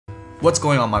What's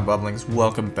going on, my bubblings?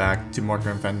 Welcome back to more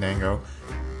Fandango.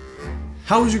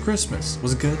 How was your Christmas?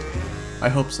 Was it good? I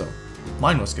hope so.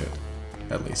 Mine was good,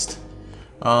 at least.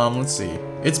 Let's see.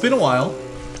 It's been a while.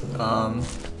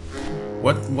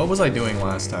 What was I doing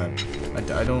last time?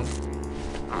 I don't...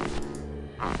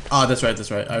 Ah, that's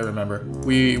right, I remember.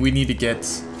 We need to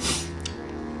get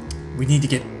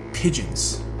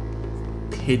pigeons.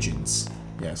 Pigeons,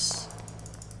 yes.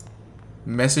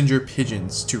 Messenger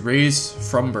pigeons to raise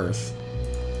from birth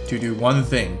to do one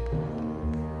thing.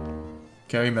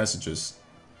 Carry messages.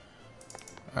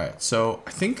 Alright, so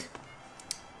I think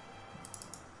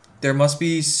there must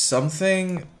be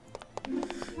something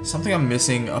I'm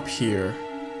missing up here.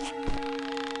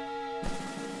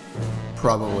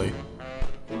 Probably.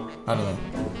 I don't know.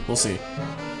 We'll see.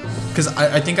 Because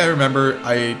I think I remember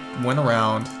I went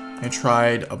around and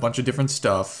tried a bunch of different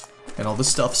stuff, and all the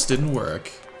stuffs didn't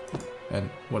work. And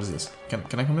what is this? Can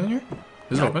I come in here?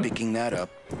 Is it open? Not picking that up.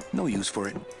 No use for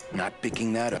it. Not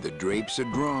picking that up. The drapes are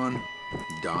drawn.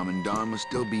 Dom and Don must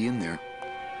still be in there.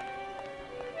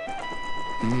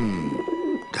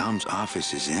 Dom's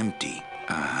office is empty.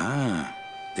 Aha.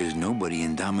 There's nobody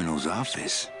in Domino's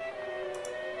office.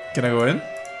 Can I go in?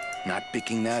 Not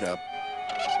picking that up.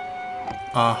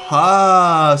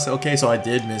 Aha! So, okay, so I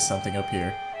did miss something up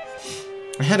here.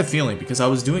 I had a feeling because I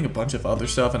was doing a bunch of other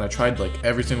stuff and I tried like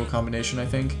every single combination, I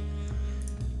think.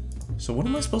 So what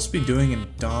am I supposed to be doing in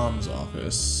Dom's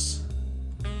office?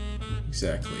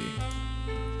 Exactly.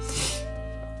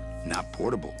 Not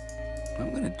portable.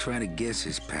 I'm gonna try to guess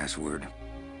his password.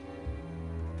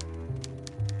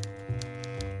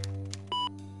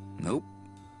 Nope.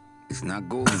 It's not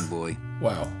Golden Boy.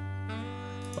 Wow.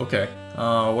 Okay.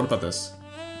 What about this?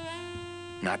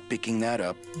 Not picking that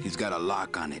up. He's got a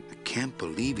lock on it. I can't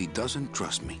believe he doesn't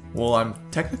trust me. Well, I'm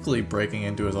technically breaking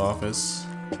into his office.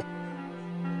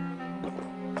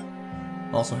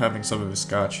 Also having some of his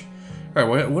scotch.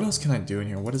 Alright, what else can I do in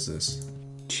here? What is this?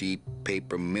 Cheap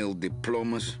paper mill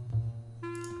diplomas.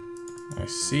 I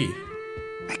see.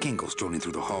 I can't go strolling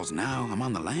through the halls now. I'm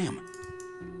on the lam.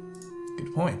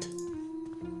 Good point.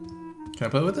 Can I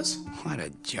play with this? What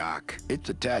a jock. It's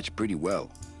attached pretty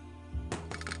well.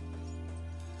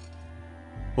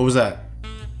 What was that?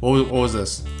 What was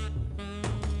this?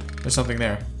 There's something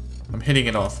there. I'm hitting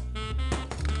it off.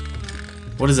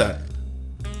 What is that?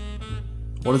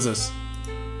 What is this?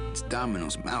 It's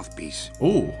Domino's mouthpiece.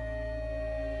 Ooh.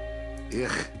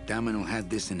 Ugh, Domino had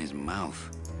this in his mouth.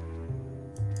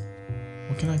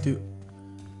 What can I do?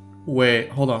 Wait,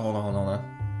 hold on.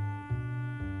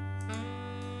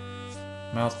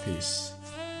 Mouthpiece.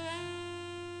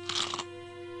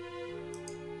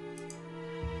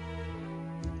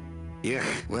 Yeah,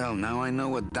 well, now I know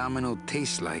what Domino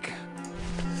tastes like.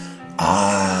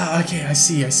 Ah, okay, I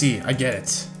see, I get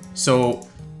it. So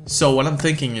what I'm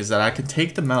thinking is that I could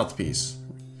take the mouthpiece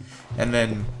and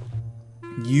then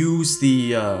use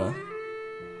the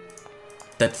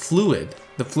that fluid,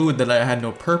 the fluid that I had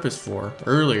no purpose for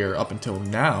earlier up until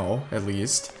now, at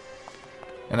least.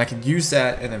 And I could use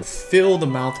that and then fill the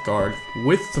mouth guard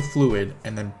with the fluid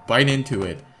and then bite into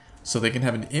it so they can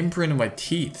have an imprint of my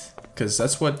teeth. Because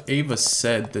that's what Ava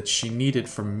said that she needed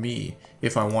from me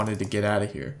if I wanted to get out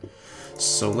of here.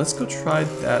 So let's go try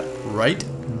that right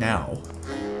now.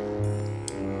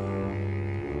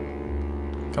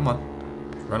 Come on.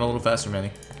 Run a little faster,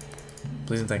 Manny.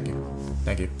 Please and thank you.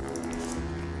 Thank you.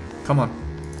 Come on.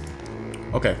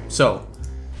 Okay, so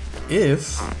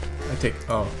if I take...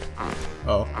 Oh.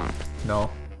 No.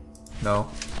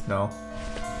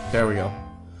 There we go.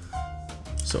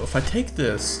 So if I take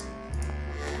this...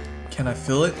 Can I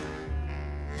fill it?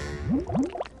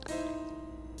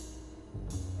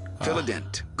 Fill a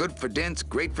dent. Good for dents,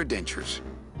 great for dentures.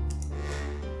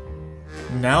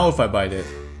 Now if I bite it.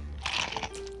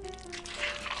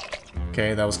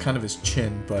 Okay, that was kind of his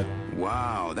chin, but...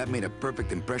 Wow, that made a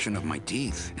perfect impression of my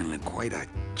teeth. And like quite a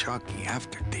chalky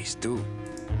aftertaste, too.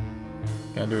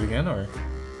 Can I do it again, or...?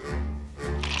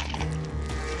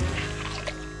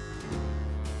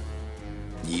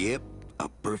 Yep, a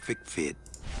perfect fit.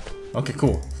 Okay,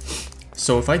 cool.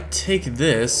 So if I take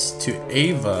this to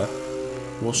Ava,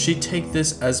 will she take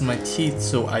this as my teeth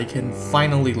so I can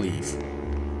finally leave?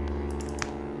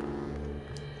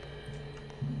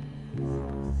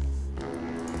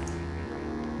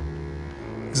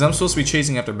 Because I'm supposed to be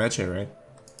chasing after Meche, right?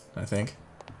 I think.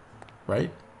 Right?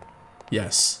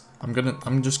 Yes.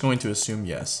 I'm just going to assume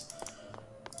yes.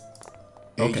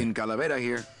 Okay. Agent Calavera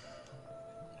here.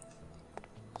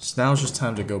 So now it's just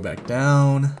time to go back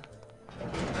down.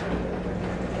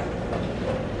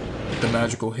 The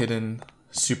magical hidden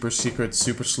super secret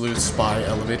super sleuth spy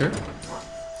elevator.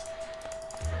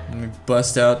 me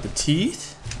bust out the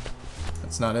teeth.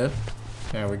 That's not it.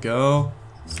 There we go.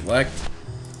 Select.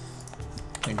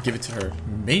 And give it to her.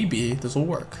 Maybe this will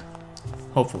work.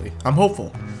 Hopefully. I'm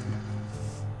hopeful.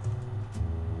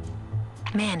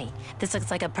 Manny, this looks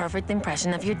like a perfect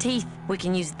impression of your teeth. We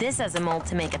can use this as a mold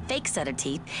to make a fake set of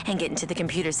teeth and get into the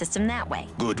computer system that way.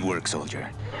 Good work,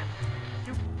 soldier.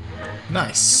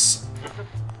 Nice.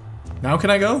 Now can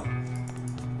I go?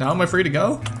 Now am I free to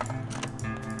go?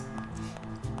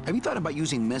 Have you thought about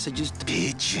using messages to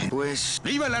pigeon? Pues,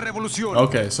 viva la revolución!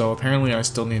 Okay, so apparently I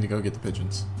still need to go get the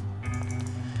pigeons.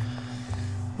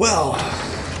 Well,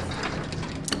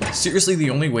 seriously,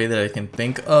 the only way that I can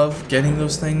think of getting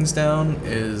those things down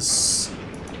is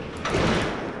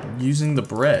using the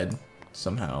bread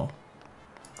somehow.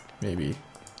 Maybe.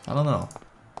 I don't know.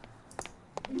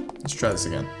 Let's try this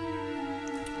again.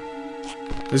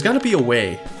 There's got to be a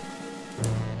way.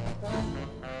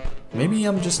 Maybe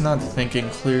I'm just not thinking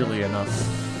clearly enough.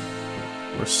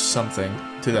 Or something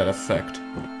to that effect.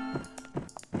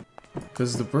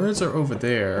 Because the birds are over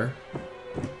there.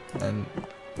 And...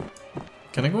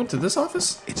 Can I go into this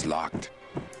office? It's locked.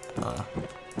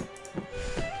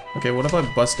 Okay, what if I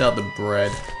bust out the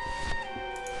bread?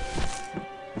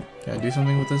 Can I do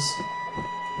something with this?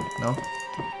 No?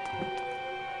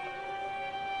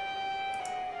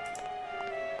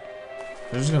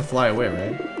 They're just gonna fly away,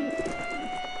 right?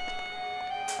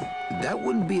 That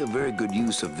wouldn't be a very good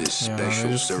use of this Yeah, special they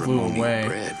just flew ceremonial away.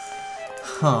 bread.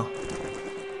 Huh.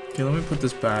 Okay, let me put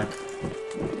this back.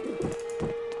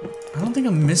 I don't think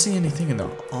I'm missing anything in the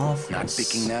office. Not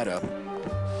picking that up.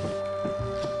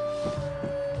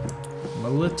 I'm a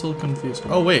little confused.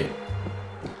 Oh, wait.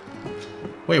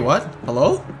 Wait, what?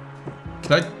 Hello?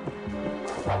 Can I...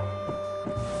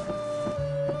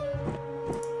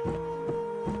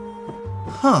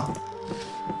 Huh.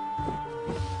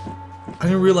 I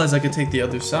didn't realize I could take the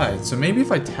other side. So maybe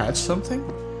if I attach something?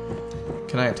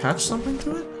 Can I attach something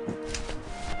to it?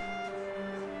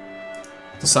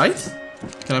 The scythe?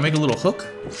 Can I make a little hook?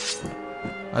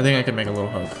 I think I can make a little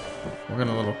hook. We're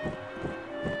gonna little...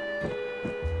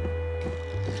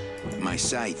 My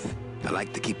scythe. I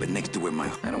like to keep it next to where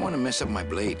my... I don't want to mess up my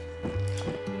blade.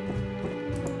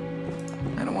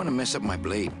 I don't want to mess up my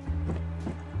blade.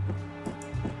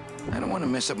 I don't want to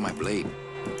mess up my blade.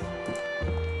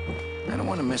 I don't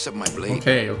want to mess up my blade.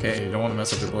 Okay, okay, you don't want to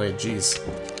mess up your blade, jeez.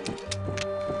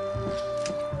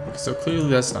 So clearly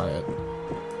that's not it.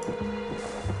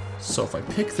 So if I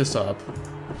pick this up,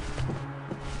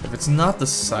 if it's not the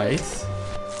scythe,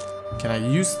 can I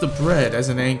use the bread as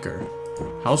an anchor?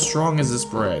 How strong is this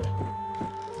bread?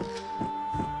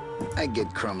 I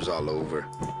get crumbs all over.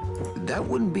 That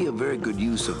wouldn't be a very good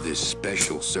use of this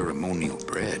special ceremonial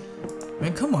bread.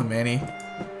 Man, come on, Manny.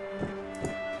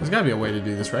 There's gotta be a way to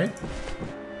do this, right?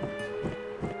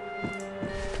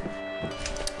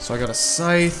 So I got a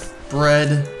scythe,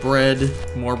 bread,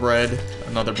 more bread,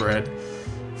 another bread,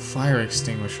 fire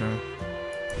extinguisher.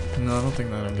 No, I don't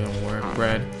think that'll gonna work.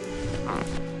 Bread.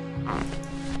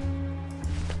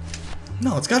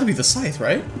 No, it's gotta be the scythe,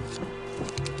 right?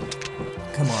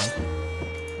 Come on.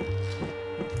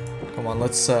 Come on,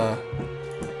 let's, I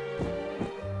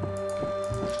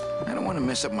don't want to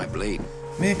mess up my blade.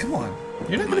 Man, come on.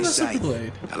 You're not gonna mess up the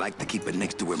blade. I like to keep it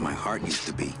next to where my heart used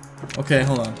to be. Okay,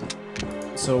 hold on.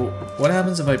 So, what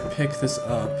happens if I pick this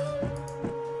up,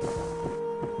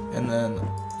 and then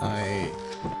I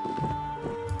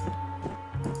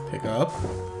pick up?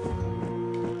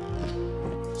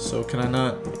 So, can I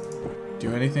not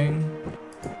do anything?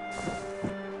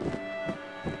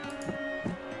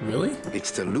 Really? It's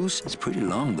still loose. It's pretty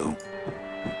long, though.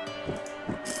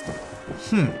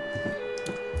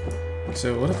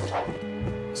 So, what if...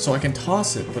 So I can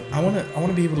toss it, but I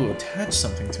wanna be able to attach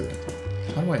something to it.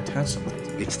 How do I attach something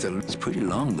to it? It's pretty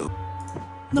long, though.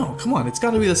 No, come on, it's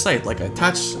gotta be the scythe. Like, I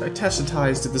attach the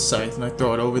ties to the scythe, and I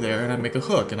throw it over there, and I make a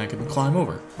hook, and I can climb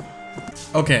over.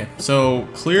 Okay, so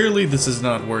clearly this is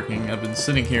not working. I've been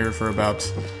sitting here for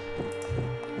about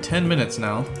 10 minutes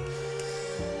now.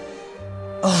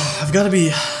 Oh, I've gotta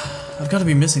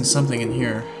be missing something in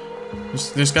here.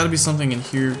 There's gotta be something in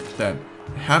here that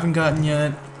I haven't gotten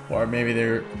yet, or maybe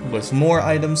there was more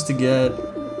items to get.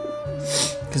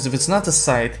 Because if it's not the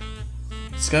scythe,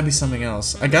 it's gotta be something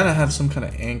else. I gotta have some kind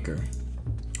of anchor.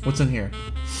 What's in here?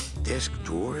 Desk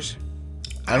drawers?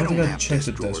 I don't think I have checked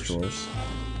the desk desk drawers.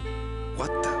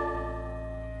 What the?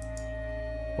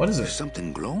 What is There's it?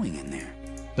 something glowing in there.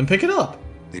 Then pick it up.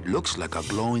 It looks like a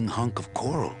glowing hunk of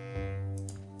coral.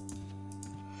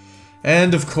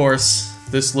 And of course,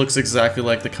 this looks exactly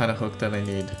like the kind of hook that I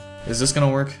need. Is this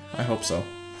gonna work? I hope so.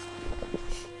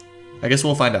 I guess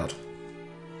we'll find out.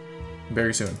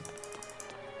 very soon.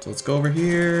 So let's go over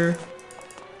here.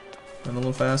 Run a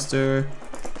little faster.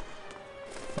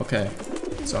 Okay.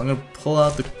 So I'm gonna pull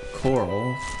out the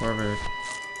coral, wherever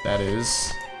that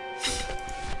is.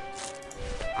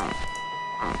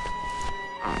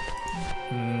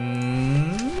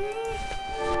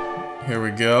 Here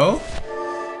we go.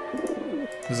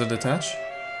 Does it attach?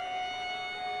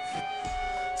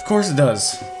 Of course it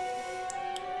does.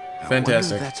 Fantastic. I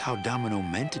wonder if that's how Domino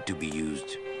meant it to be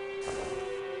used.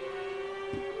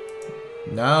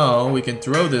 Now we can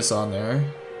throw this on there,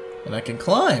 and I can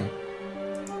climb.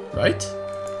 Right?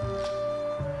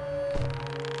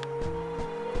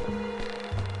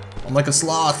 I'm like a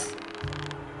sloth.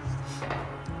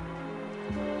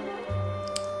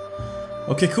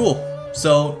 Okay, cool.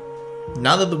 So,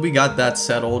 now that we got that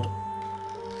settled,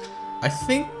 I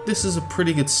think this is a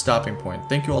pretty good stopping point.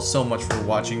 Thank you all so much for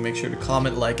watching. Make sure to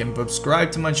comment, like, and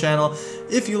subscribe to my channel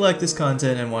if you like this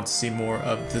content and want to see more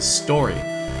of this story.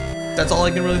 That's all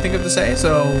I can really think of to say,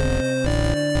 so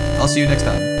I'll see you next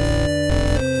time.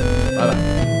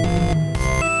 Bye-bye.